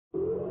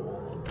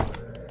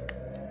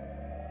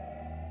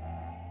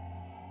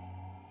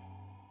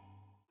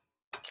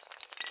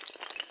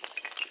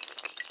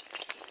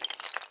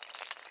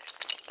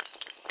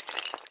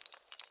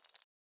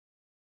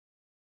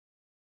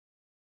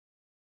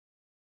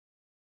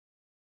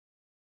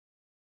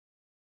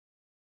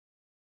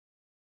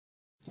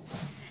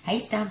Hey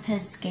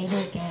Stampers, Gaynor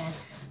again.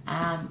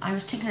 I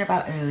was thinking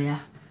about earlier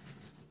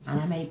and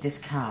I made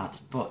this card,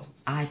 but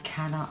I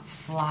cannot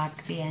flag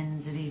the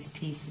ends of these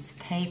pieces of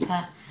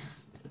paper,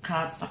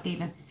 cardstock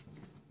even,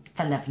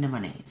 for love nor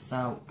money.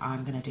 So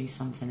I'm going to do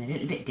something a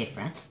little bit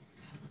different.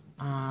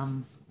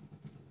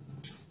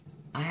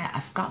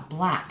 I've got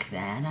black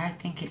there and I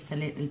think it's a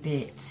little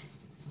bit,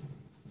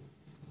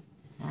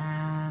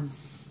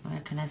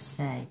 what can I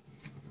say,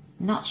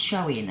 not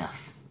showy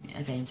enough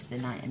against the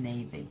night and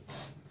navy.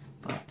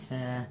 But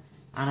and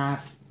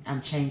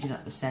I'm changing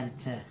up the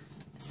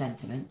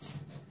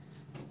sentiments,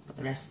 but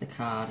the rest of the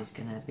card is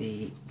going to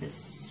be the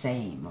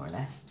same more or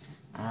less.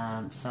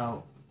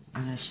 So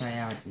I'm going to show you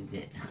how I did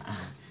it.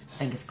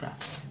 Fingers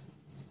crossed.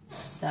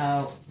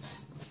 So,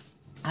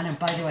 and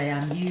by the way,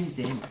 I'm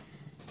using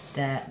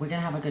the We're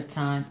Gonna Have a Good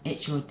Time,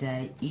 It's Your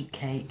Day, Eat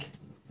Cake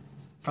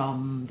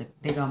from the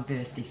Big On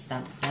Birthday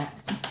stamp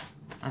set.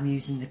 I'm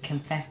using the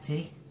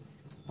confetti,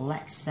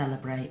 Let's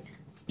Celebrate,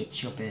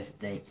 It's Your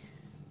Birthday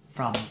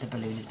from the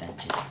Balloon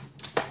Adventures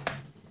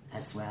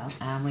as well.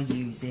 And we're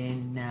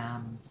using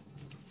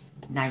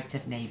Night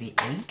of Navy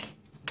ink.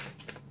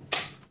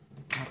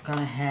 I've gone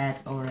ahead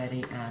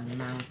already and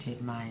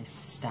mounted my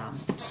stamp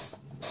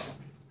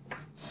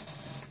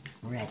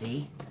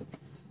ready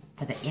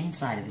for the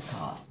inside of the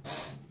card.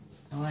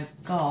 Now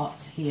I've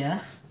got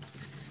here,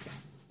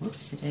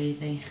 whoops a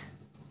daisy,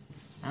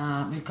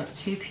 we've got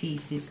two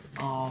pieces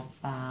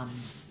of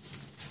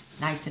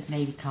Night of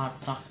Navy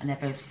cardstock, and they're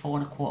both 4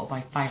 1/4 by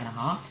 5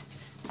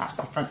 1/2. That's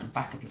the front and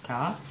back of your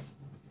card.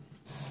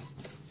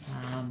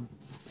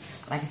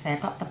 Like I say,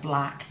 I've got the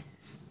black,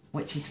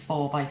 which is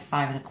 4 by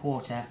 5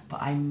 1/4,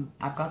 but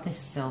I've got this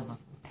silver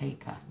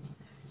paper,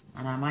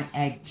 and I might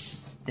edge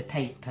the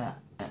paper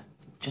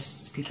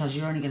just because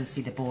you're only going to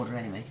see the border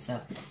anyway.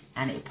 So,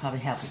 and it would probably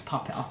help me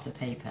pop it off the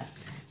paper.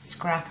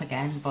 Scrap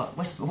again, but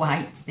Whisper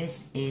White.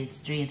 This is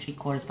 3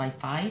 3/4 by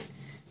 5.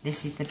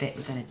 This is the bit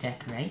we're going to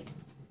decorate.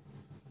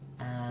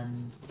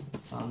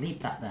 So I'll leave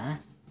that there.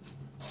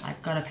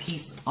 I've got a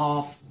piece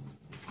of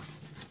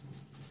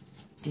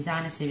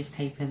designer series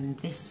paper, and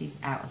this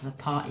is out of the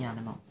party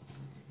animal.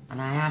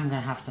 And I am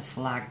going to have to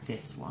flag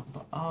this one,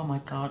 but oh my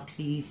god,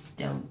 please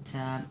don't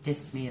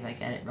diss me if I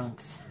get it wrong,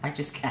 because I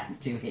just can't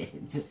do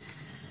it.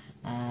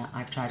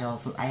 I've tried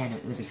also, I end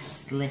up with a big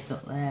slit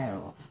up there,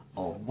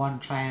 or one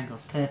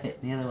triangle's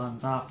perfect and the other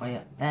one's halfway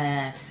up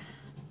there.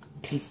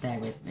 Please bear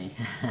with me.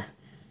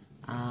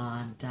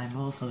 And I'm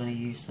also going to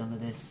use some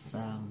of this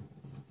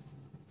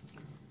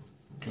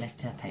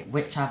glitter paper,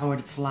 which I've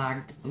already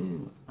flagged.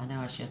 Ooh, I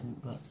know I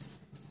shouldn't, but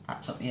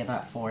that took me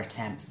about 4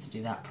 attempts to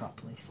do that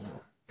properly, so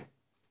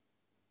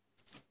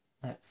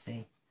let's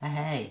see.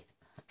 Hey,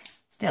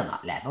 still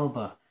not level,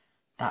 but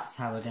that's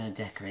how we're going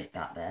to decorate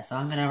that there. So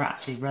I'm going to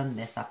actually run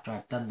this after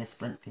I've done this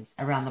front piece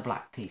around the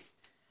black piece.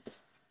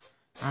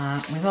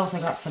 We've also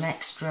got some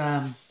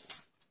extra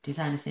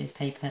designer series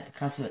paper,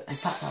 because in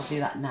fact I'll do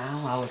that now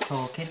while we're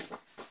talking.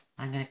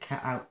 I'm going to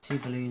cut out 2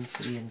 balloons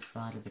for the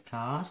inside of the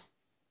card,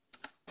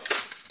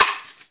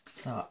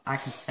 so I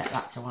can set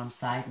that to one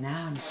side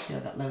now, and still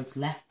got loads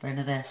left for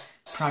another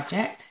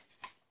project.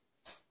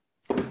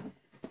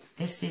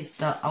 This is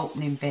the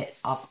opening bit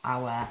of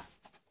our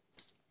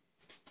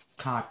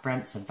card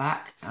fronts and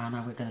back, and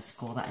we're going to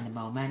score that in a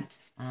moment.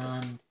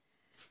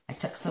 I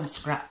took some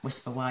scrap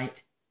Whisper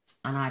White,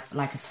 and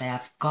like I say,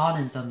 I've gone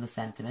and done the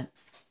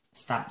sentiments,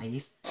 stamp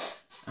these.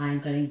 I'm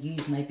going to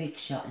use my big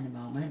shot in a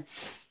moment,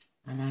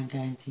 and I'm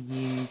going to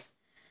use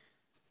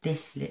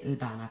this little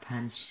banner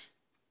punch.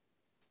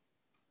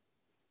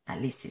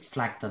 At least it's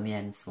flagged on the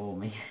ends for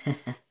me.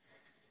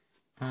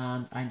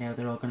 And I know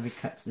they're all going to be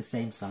cut to the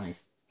same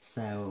size,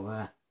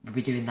 so we'll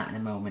be doing that in a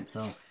moment,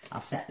 so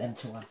I'll set them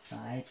to one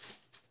side.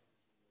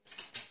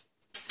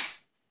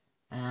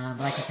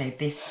 Like I say,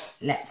 this,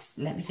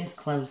 let me just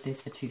close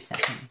this for 2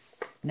 seconds.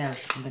 No,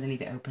 I'm going to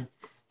leave it open.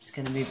 I'm just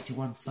going to move it to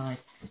one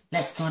side.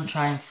 Let's go and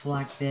try and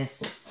flag this.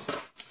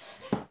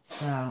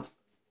 So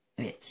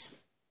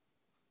it's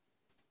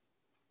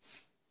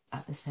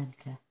at the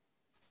centre,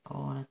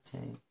 corner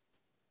 2.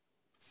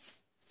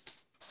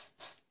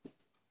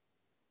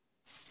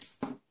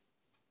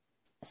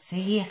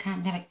 See, I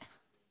can't never.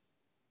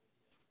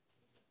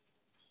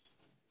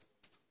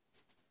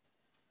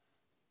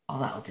 Oh,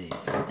 that'll do.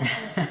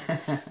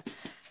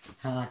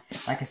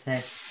 Like I said,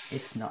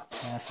 it's not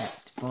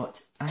perfect,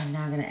 but I'm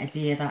now going to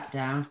adhere that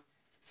down.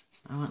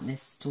 I want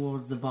this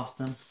towards the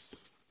bottom.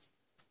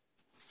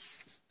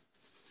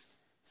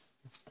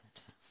 That's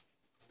better,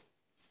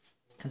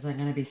 because I'm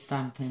going to be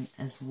stamping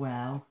as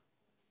well.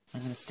 So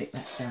I'm going to stick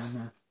that down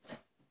now.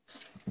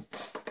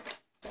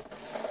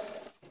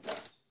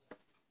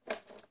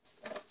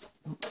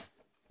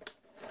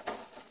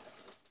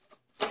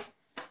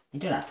 You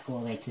don't have to go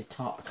all the way to the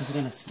top, because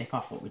we're going to snip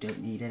off what we don't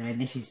need anyway.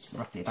 This is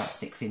roughly about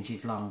 6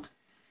 inches long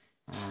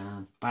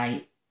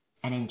by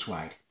 1 inch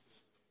wide.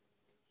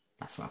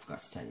 That's what I forgot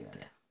to tell you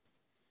earlier.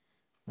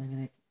 So I'm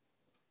going to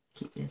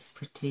keep this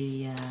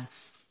pretty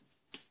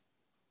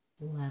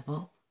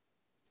level.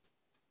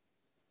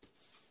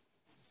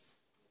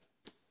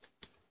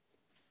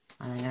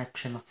 And I'm going to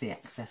trim off the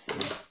excess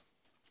here.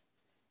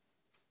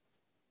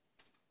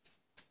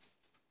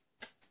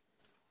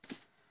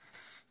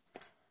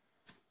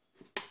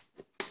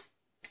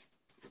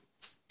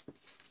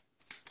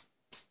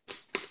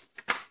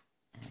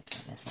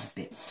 There's my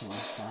bits to one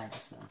side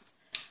as well.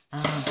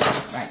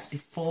 Right,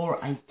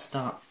 before I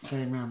start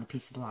going around the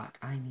piece of black,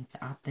 I need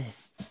to add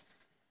this.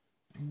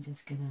 I'm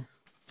just gonna,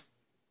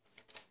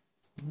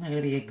 it's not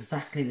gonna be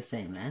exactly the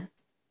same length,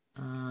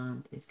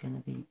 and it's gonna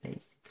be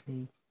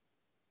basically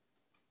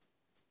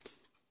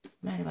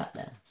right about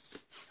there.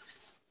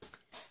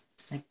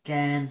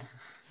 Again,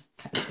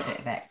 cut a little bit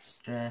of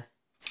extra,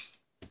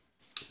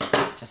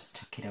 just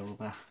tuck it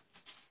over.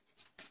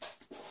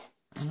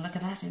 And look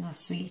at that, isn't that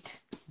sweet?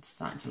 It's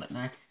starting to look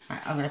nice.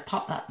 Right, I'm going to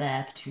pop that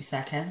there for 2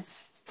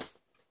 seconds.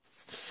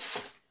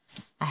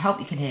 I hope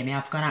you can hear me.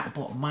 I've gone out and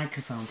bought a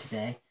microphone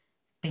today.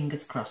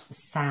 Fingers crossed the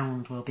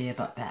sound will be a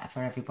bit better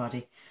for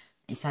everybody.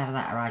 It's either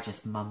that or I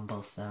just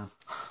mumble, so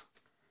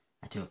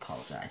I do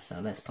apologise. So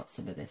let's put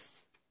some of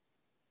this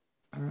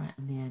right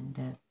on the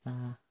end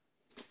of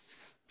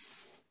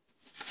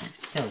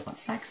silver.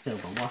 It's like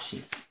silver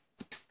washi.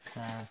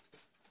 So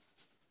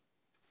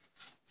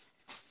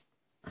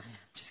I'm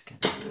just going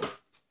to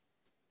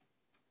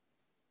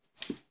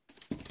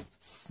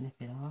snip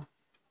it off.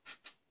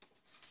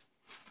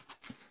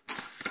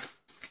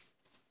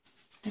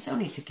 It's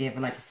only to give,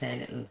 like I say, a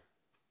little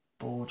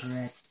border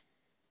edge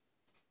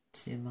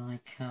to my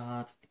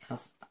card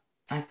because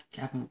I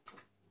haven't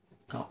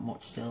got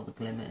much silver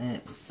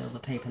silver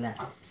paper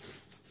left.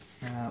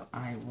 So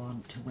I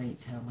want to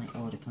wait till my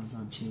order comes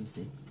on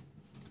Tuesday.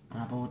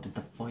 And I've ordered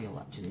the foil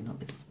actually, not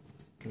the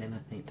glimmer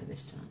paper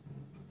this time.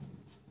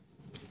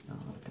 So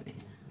I'll put it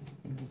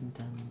in fingers and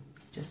thumbs,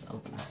 just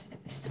overlap it a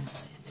bit,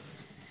 that's it.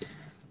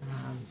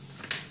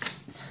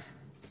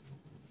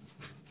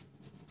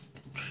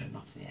 Trim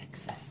off the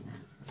excess now.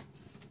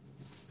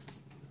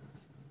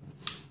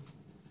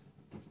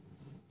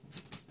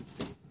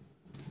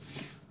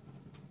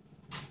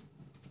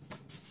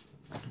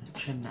 I'm going to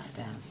trim that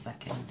down a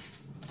second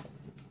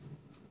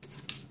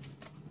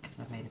because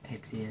I've made a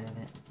pig's ear of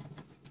it.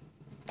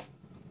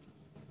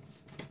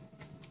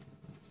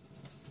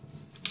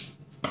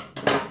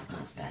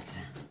 That's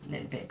better. A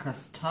little bit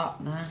across the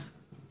top now.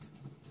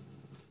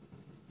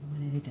 I'm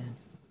nearly done.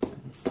 I'm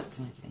going to stick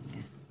to my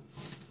finger.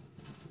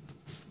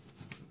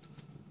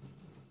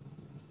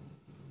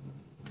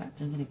 In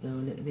fact, I'm going to go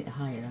a little bit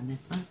higher on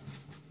this one.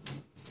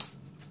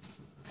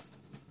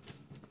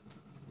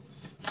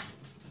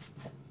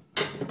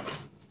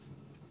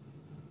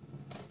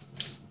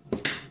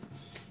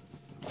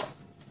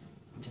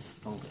 And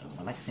just fold it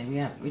over. Like I say,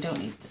 we don't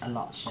need a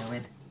lot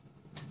showing.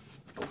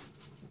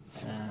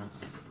 So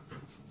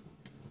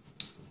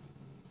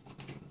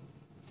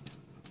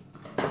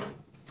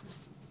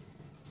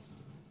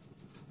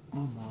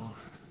one more.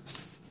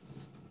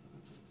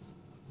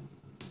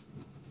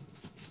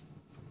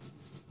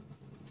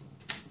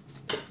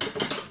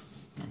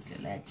 Nice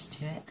little edge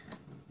to it.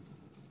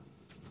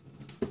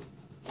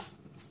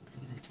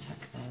 I'm going to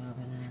tuck that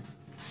over there.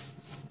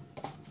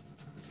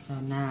 So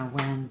now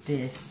when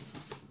this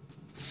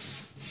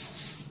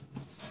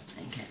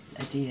gets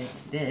adhered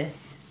to this,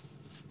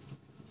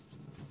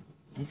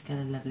 it's got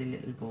a lovely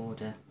little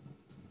border.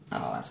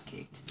 Oh, that's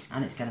cute.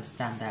 And it's going to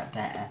stand out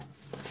better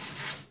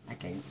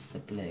against the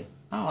blue.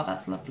 Oh,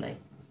 that's lovely.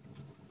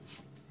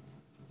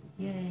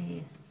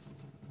 Yay.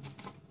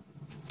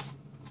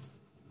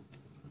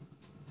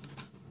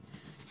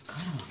 God,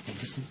 I want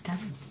fingers and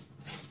thumbs.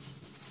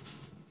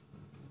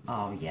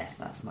 Oh, yes,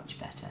 that's much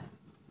better.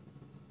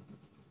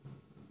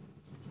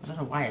 I don't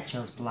know why I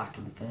chose black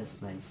in the first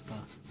place,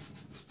 but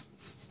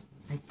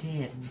I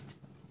did.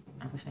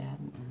 I wish I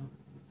hadn't now.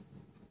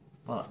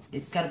 But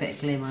it's got a bit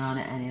of glimmer on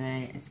it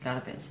anyway. It's got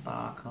a bit of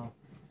sparkle.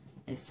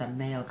 It's a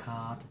mail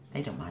card.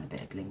 They don't mind a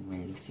bit of bling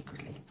really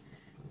secretly.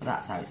 But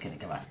that's how it's going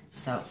to go out.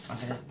 So I'm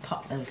going to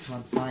pop those to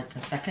one side for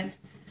a second.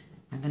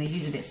 I'm going to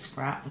use a bit of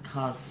scrap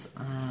because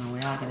we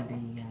are going to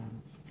be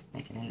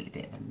making a little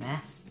bit of a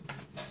mess.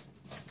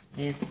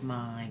 Here's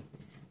my...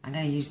 I'm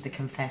going to use the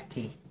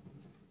confetti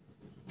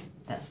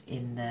that's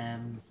in the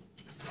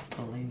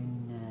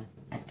Balloon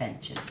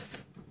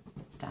Adventures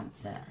stamp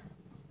set.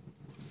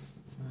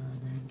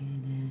 And I'm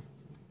going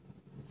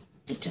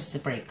to... It's just to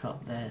break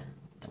up the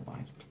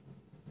white.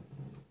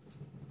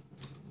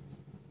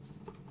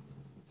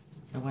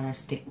 So when I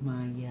stick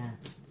my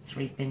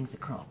 3 things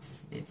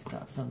across, it's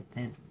got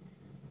something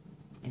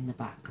in the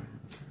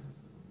background.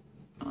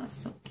 Oh, that's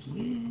so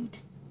cute.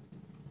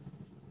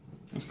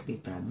 This could be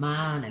for a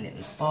man, a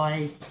little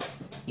boy.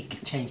 You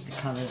can change the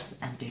colours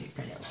and do it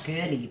for a little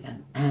girl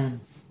even.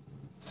 I'm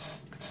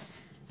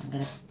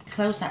going to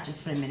close that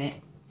just for a minute.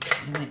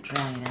 I'm going to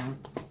dry now.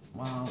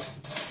 Wow.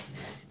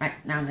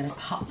 Right, now I'm going to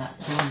pop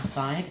that to one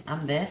side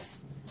and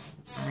this.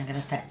 And I'm going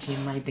to fetch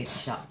in my big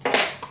shot.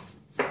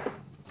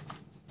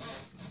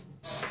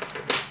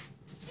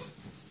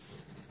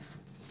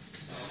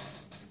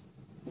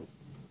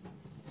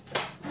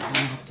 I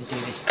have to do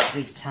this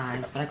 3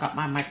 times, but I've got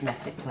my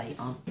magnetic plate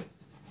on.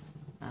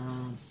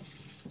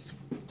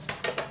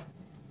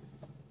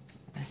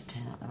 just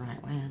turn out the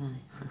right way, aren't I?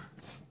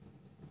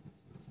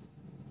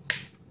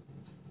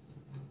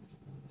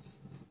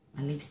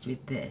 At least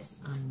with this,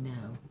 I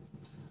know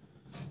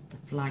the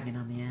flagging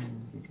on the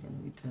end is going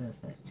to be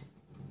perfect.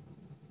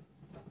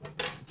 I'm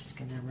just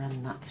going to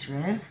run that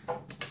through.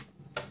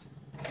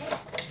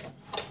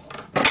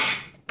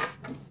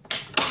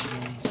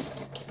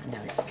 I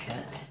know it's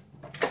cut.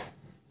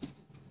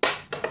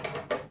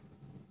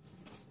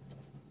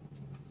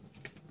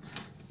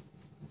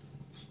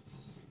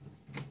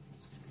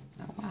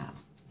 Oh wow,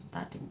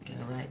 that didn't go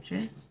right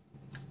through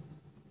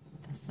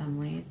for some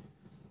reason.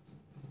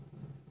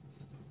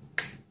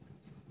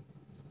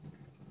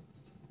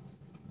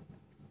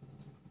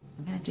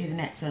 I'm going to do the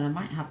next one. I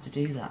might have to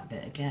do that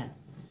bit again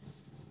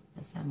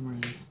for some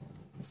reason.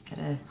 Let's get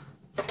a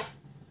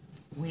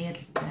weird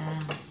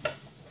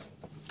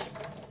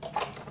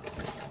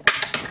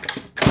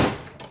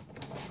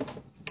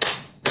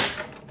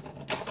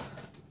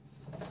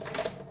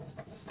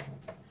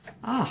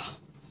oh,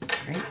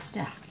 great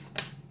stuff.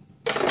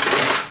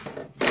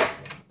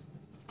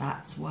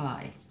 That's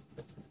why.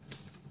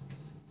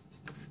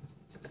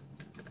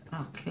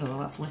 Oh, cool.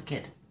 That's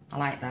wicked. I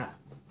like that.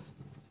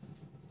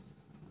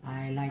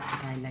 I like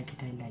it, I like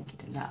it, I like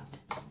it a lot.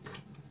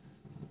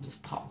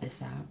 Just pop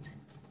this out.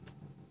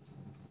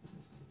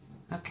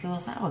 How cool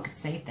is that? Oh, I could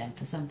save them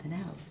for something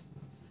else.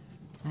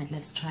 Right,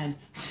 let's try and...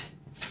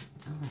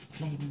 Oh, the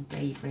flaming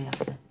bravery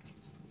of it.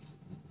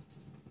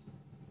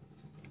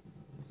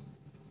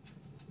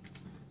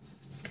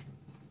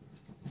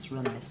 Let's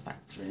run this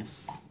back through.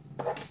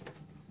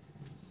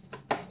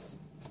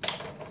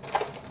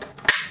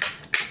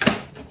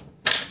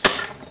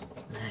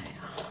 There we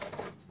are.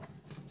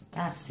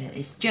 That's it.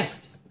 It's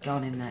just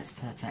gone in there. It's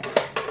perfect.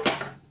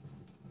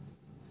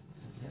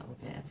 A little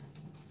bit of...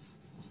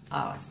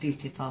 Oh, it's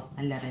beautiful.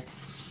 I love it.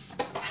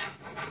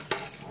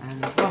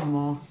 And one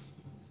more.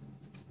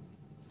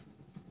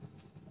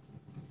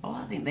 Oh,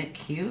 I think they're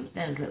cute,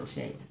 those little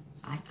shapes.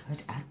 I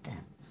could add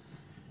them.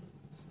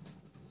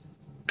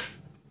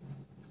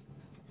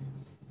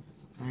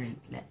 Alright,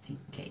 let's eat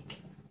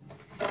cake.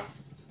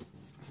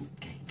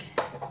 Cake.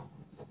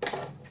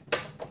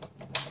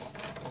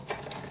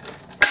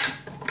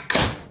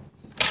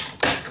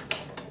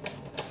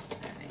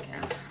 There we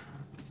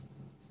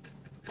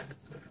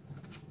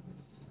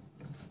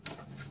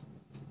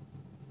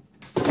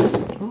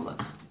go. Ooh.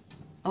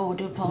 Oh, I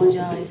do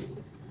apologise.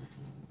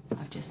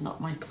 I've just knocked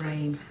my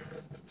frame.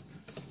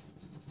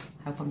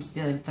 Hope I'm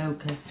still in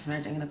focus.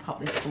 Right, I'm going to pop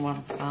this to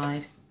one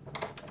side.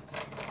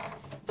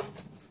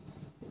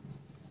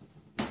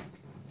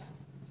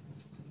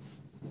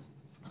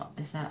 Pop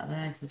this out of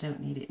there because I don't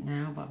need it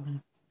now, but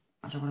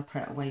I don't want to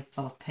put it away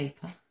full of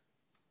paper.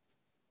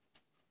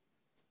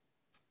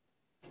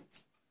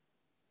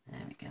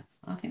 There we go.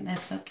 I think they're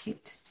so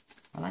cute.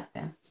 I like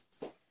them.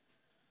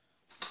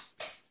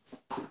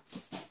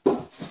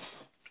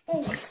 Oh,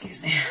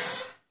 excuse me.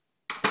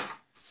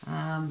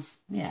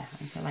 Yeah, I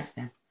think I like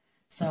them.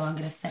 So I'm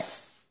going to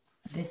fetch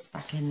this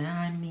back in there.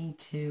 I need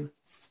to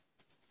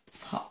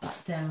pop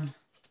that down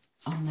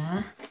on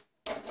there.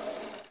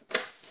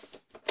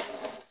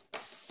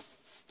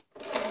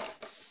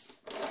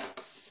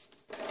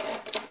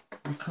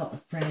 I caught the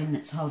frame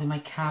that's holding my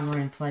camera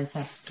in place.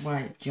 That's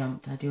why it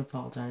jumped. I do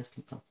apologise,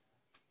 people.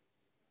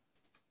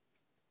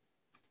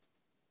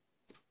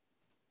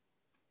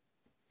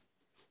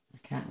 I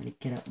can't really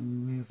get up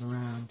and move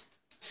around.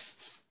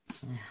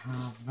 I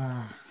have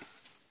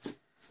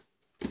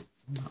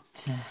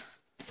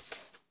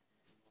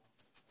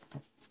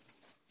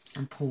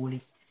I'm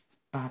poorly,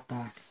 bad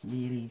back,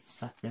 really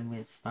suffering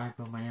with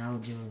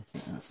fibromyalgia, I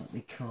think that's what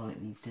they call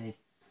it these days.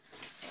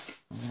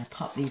 I'm going to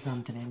pop these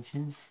on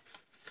dimensions.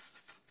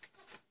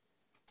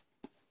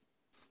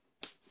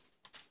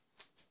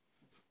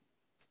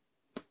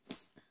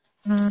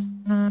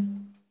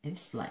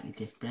 It's slightly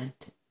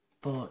different,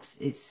 but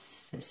it's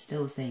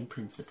still the same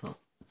principle.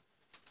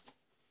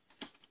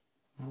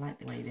 I like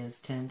the way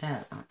those turned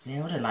out, actually.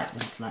 I would have liked them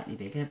slightly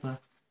bigger,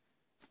 but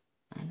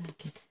I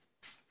like it.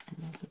 I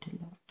love it a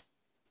lot.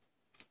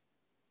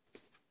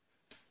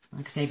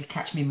 Like I say, if you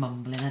catch me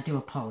mumbling, I do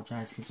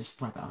apologise, because just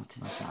rub it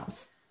onto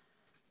myself.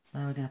 So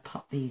we're going to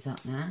pop these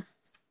up now.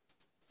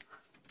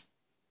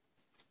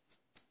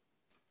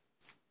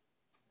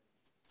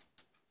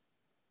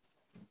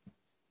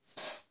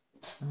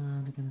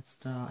 And we're going to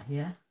start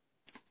here.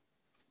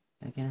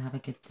 We're going to have a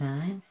good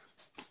time.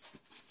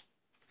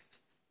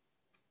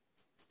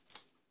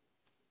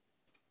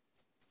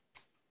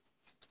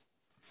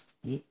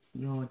 It's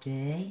your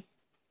day.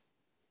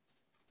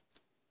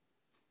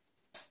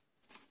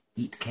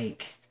 Eat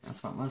cake.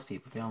 That's what most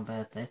people do on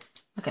birthday.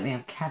 Look at me,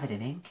 I'm covered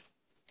in ink.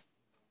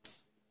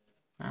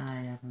 I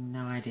have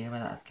no idea where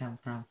that's come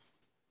from.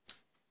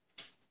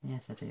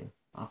 Yes, I do.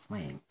 Off my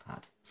ink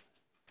pad.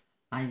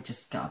 I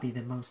just got to be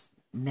the most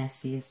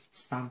messiest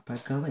stamper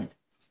going.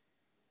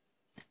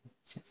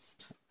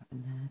 Just tuck that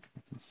in there because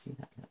I can see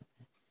that a little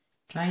bit.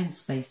 Try and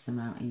space them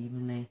out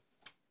evenly.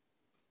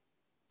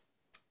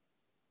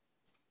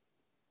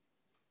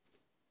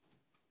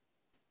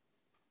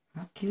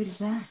 How cute is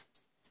that?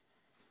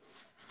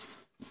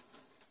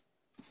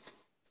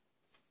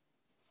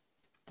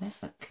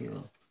 That's not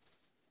cool.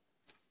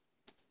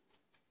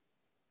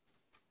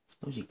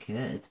 Suppose you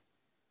could,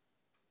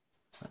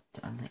 but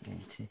I'm not going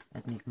to.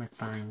 I'd need my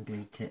fine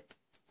glue tip,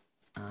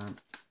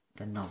 and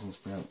the nozzle's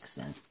broke,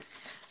 so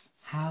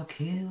how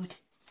cute.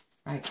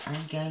 Right,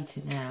 I'm going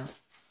to now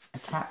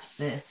attach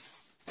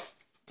this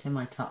to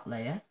my top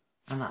layer,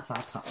 and that's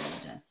our top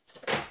layer done.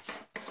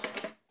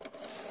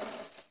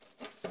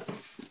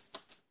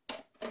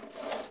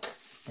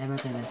 Then we're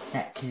going to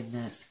fetch in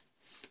the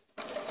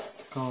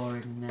score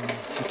in the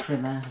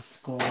trimmer,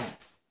 score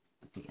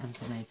the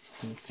underneath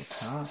piece of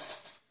card.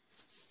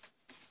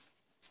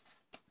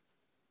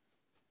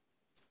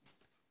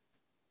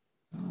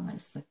 Oh,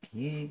 that's so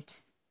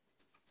cute.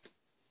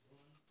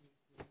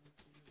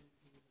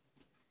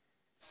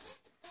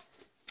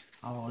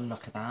 Oh,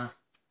 look at that.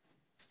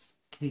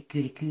 Cootie,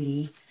 cootie,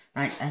 cootie.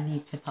 Right, I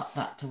need to pop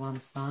that to one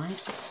side.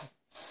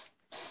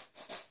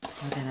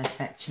 We're going to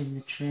fetch in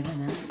the trimmer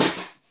now.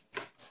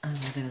 And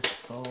we're going to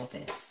score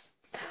this.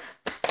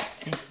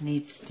 This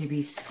needs to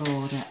be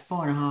scored at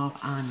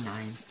 4.5 and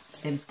 9.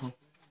 Simple.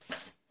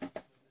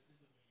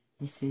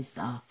 This is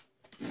our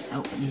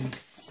opening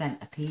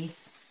centre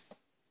piece.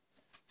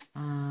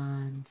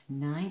 And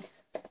 9. And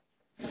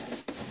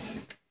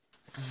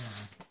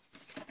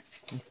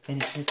we've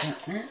finished with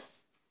that now.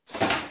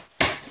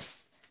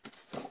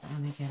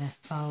 And we're going to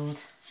fold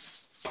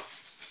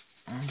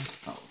and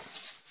fold.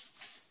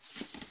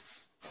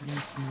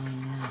 There's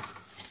my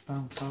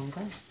bone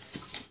folder.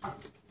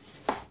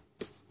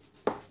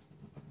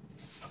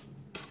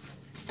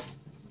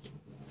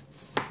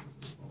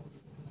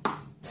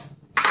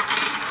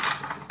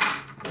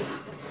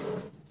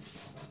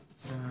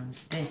 And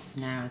this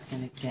now is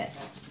going to get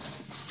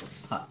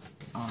put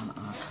on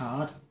our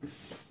card.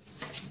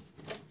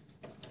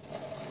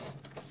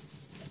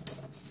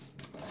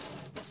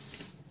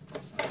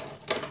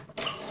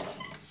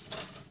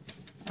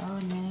 Oh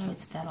no,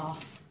 it's fell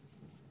off.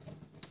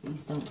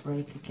 Please don't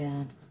break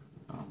again.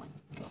 Oh my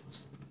god.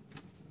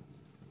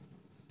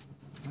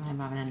 I'm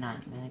having a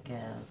nightmare,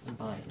 girls and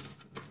boys.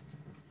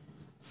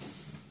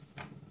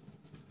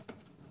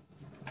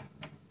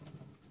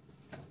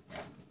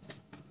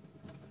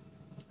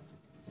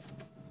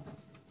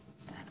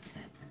 That's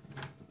it.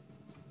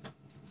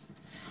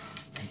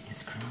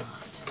 Fingers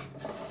crossed.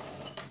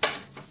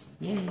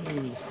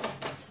 Yay!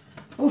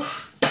 Oof!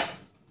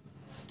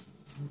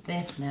 So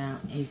this now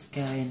is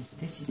going,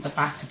 this is the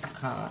back of the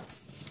card.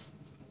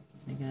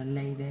 We're going to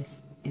lay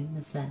this in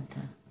the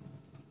centre.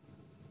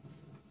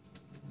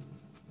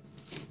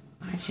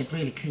 I should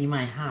really clean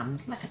my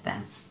hands. Look at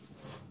them.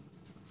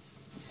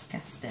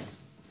 Disgusting.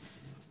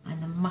 I'm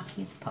the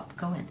muckiest pup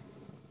going.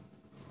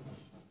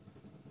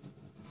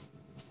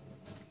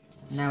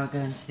 Now we're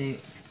going to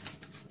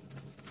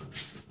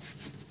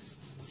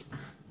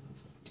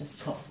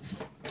just put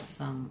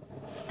some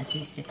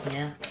adhesive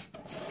here.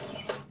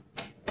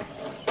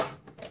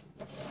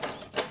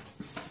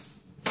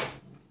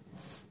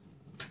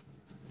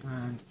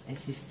 And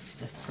this is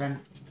the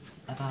front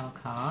of our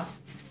card.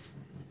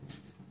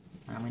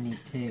 And we need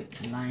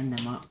to line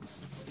them up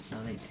so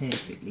they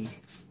perfectly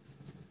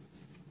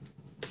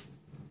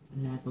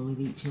level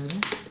with each other.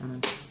 And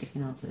I'm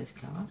sticking onto this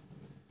card.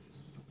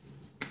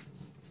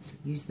 So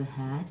use the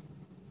head.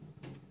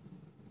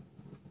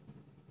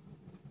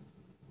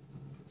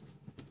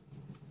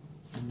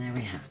 And there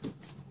we have it.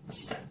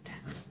 Stuck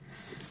down.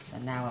 So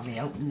now when we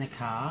open the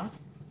card,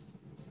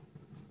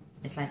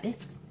 it's like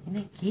this. Isn't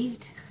it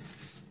cute?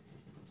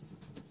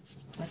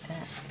 Look at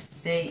that.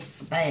 See,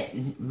 they're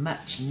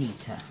much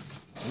neater.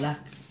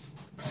 Look,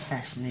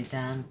 professionally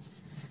done.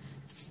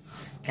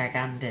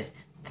 Gag-handed.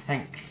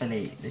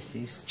 Thankfully, this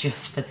is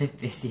just for the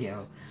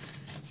video.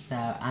 So,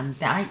 and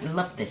I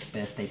love this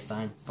birthday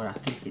sign, but I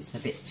think it's a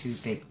bit too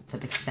big for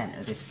the centre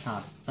of this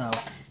card, so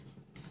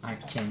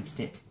I've changed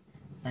it.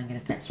 So I'm going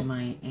to fetch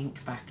my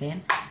ink back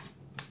in.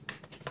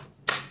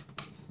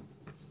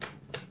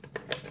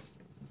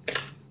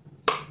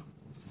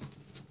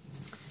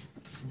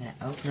 I'm going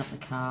to open up the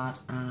card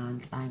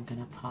and I'm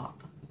going to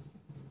pop.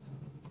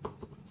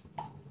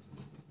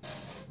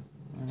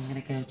 I'm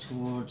going to go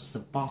towards the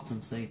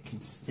bottom so you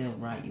can still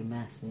write your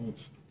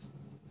message.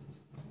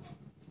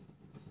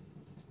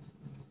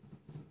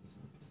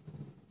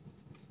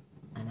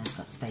 And I've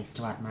got space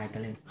to add my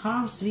balloon.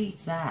 How sweet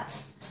is that?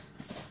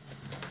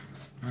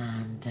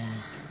 And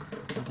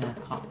I'm going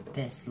to pop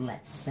this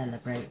 "Let's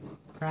Celebrate"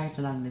 right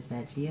along this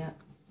edge here.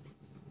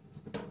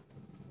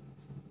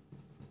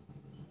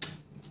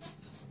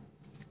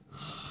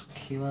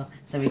 Cool.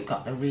 So we've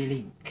got the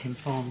really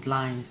conformed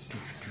lines.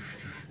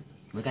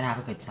 We're going to have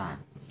a good time.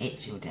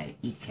 It's your day.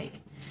 Eat cake.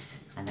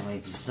 And then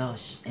we've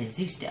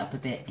zoosed it up a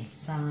bit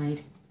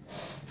inside.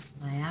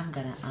 I am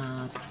going to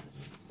add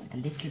a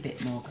little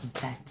bit more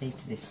confetti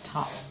to this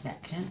top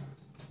section.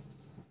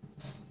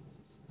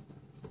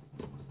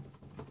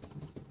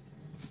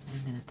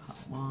 I'm going to put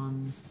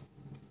one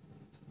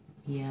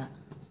here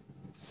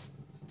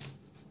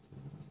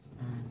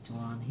and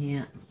one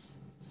here.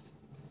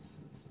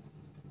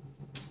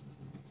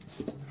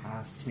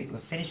 How sweet. We're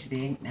finished with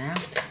the ink now.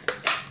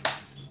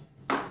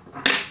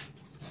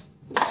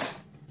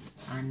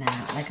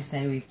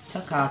 say, we've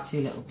took our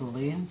 2 little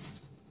balloons.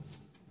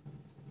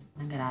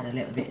 I'm going to add a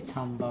little bit of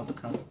Tombow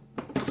because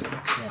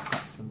actually I've got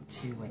some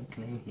 2-way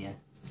glue here.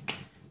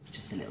 It's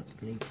just a little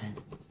glue pen.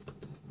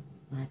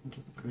 I think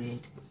it's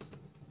great.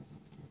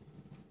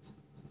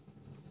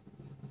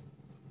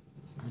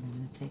 And I'm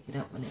going to take it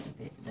up a little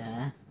bit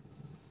there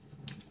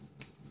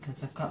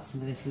because I've got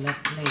some of this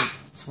lovely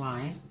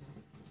twine.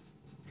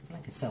 It's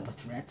like a silver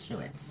thread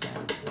through it. So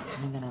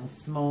I'm going to have a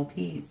small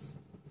piece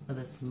for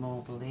the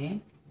small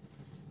balloon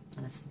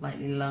and a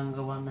slightly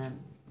longer one then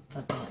for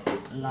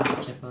the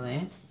larger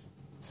balloon.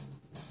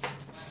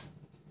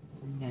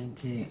 I'm going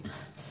to,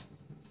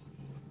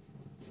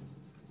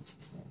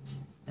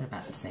 they're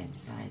about the same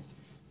size.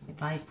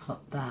 If I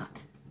put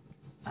that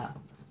up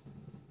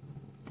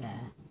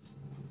there,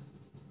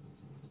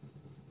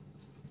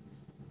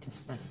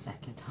 just for a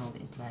second, hold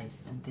it in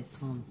place, and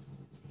this one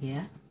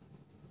here,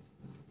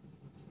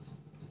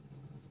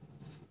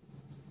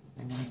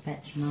 I'm going to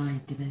fetch my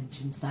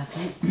dimensions back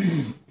in.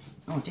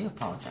 Oh, I do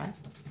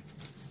apologise.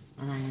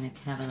 And I'm going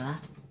to cover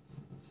that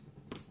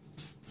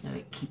so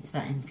it keeps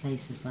that in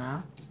place as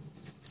well.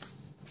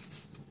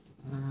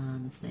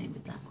 And the same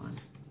with that one.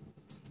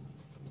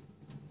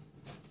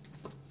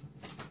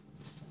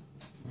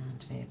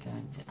 And we're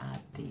going to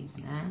add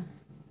these now.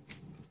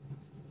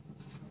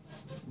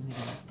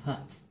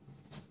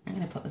 I'm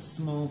going to put the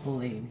small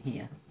balloon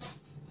here.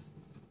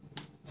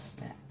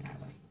 There,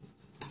 that way.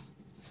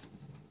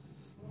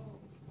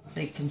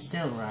 So you can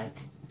still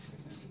write.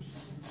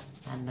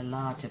 And the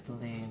larger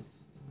balloon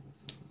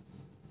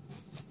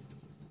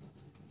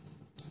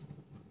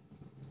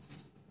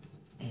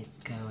is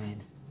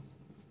going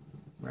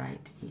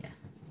right here.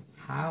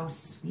 How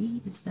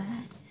sweet is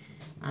that?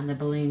 And the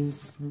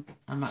balloons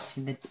are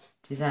matching the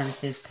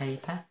designer's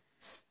paper.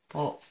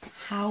 But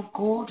how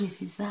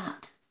gorgeous is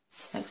that?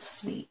 So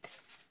sweet.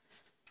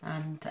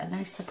 And a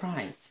nice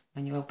surprise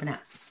when you open it.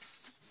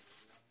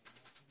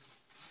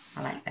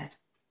 I like that.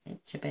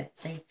 It's your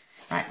birthday.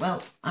 Right,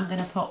 well, I'm going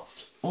to put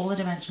all the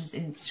dimensions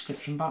in the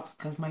description box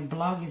because my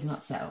blog is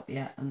not set up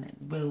yet and it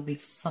will be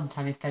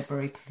sometime in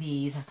February,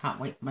 please. I can't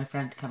wait for my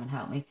friend to come and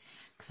help me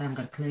because I haven't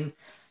got a clue.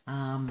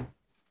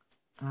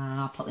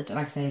 I'll put the,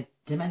 like I say,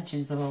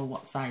 dimensions of all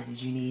what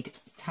sizes you need.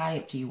 It's entirely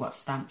up to you what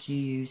stamps you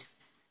use.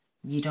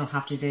 You don't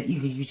have to do it. You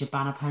could use your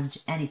banner punch,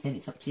 anything.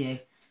 It's up to you.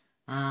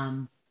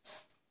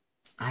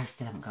 I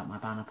still haven't got my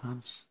banner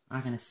punch.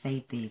 I'm going to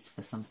save these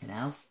for something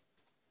else.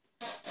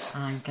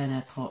 I'm going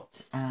to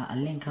put a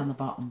link on the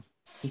bottom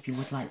if you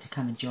would like to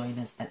come and join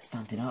us at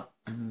Stampin' Up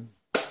and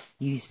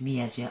use me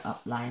as your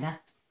upliner.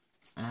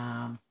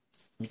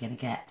 You're going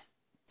to get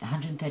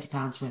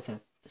 £130 worth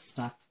of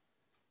stuff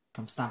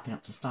from Stampin'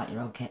 Up to start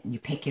your own kit, and you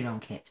pick your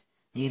own kit.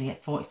 You're going to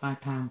get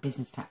 £45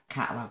 business pack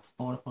catalogues,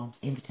 order forms,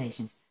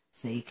 invitations,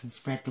 so you can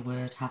spread the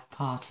word, have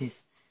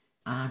parties,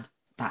 and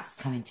that's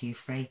coming to you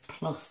free.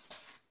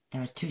 Plus,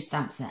 there are 2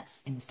 stamp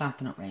sets in the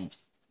Stampin' Up range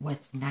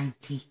worth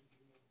 £93.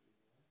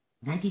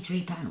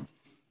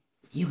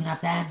 You can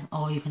have them,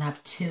 or you can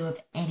have 2 of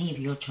any of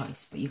your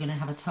choice, but you're going to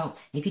have a total.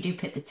 If you do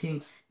pick the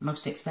 2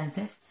 most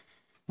expensive,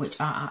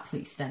 which are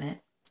absolutely stunning,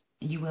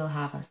 you will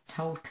have a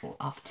total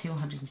of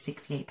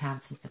 £268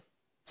 worth of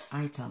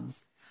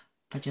items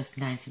for just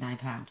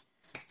 £99.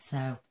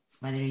 So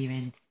whether you're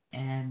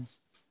in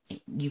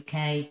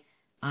UK,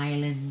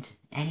 Ireland,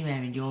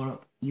 anywhere in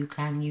Europe, you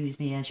can use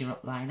me as your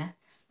upliner,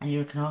 and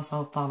you can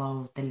also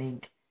follow the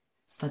link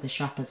for the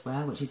shop as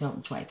well, which is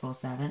open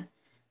 24/7,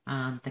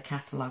 and the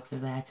catalogues are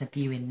there to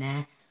view in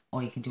there,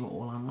 or you can do it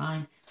all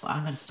online. But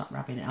I'm going to stop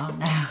rubbing it on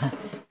now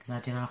because I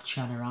didn't have to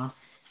shine her on.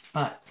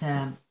 But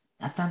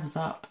a thumbs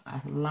up,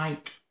 a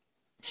like,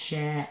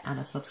 share and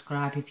a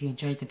subscribe if you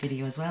enjoyed the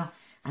video as well.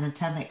 And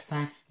until next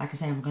time, like I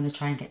say, I'm going to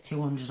try and get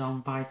 200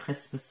 on by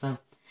Christmas, so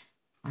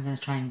I'm going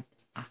to try and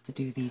have to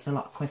do these a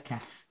lot quicker.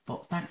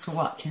 But thanks for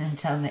watching.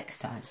 Until next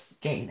time,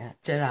 Gainer,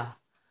 ta-ra.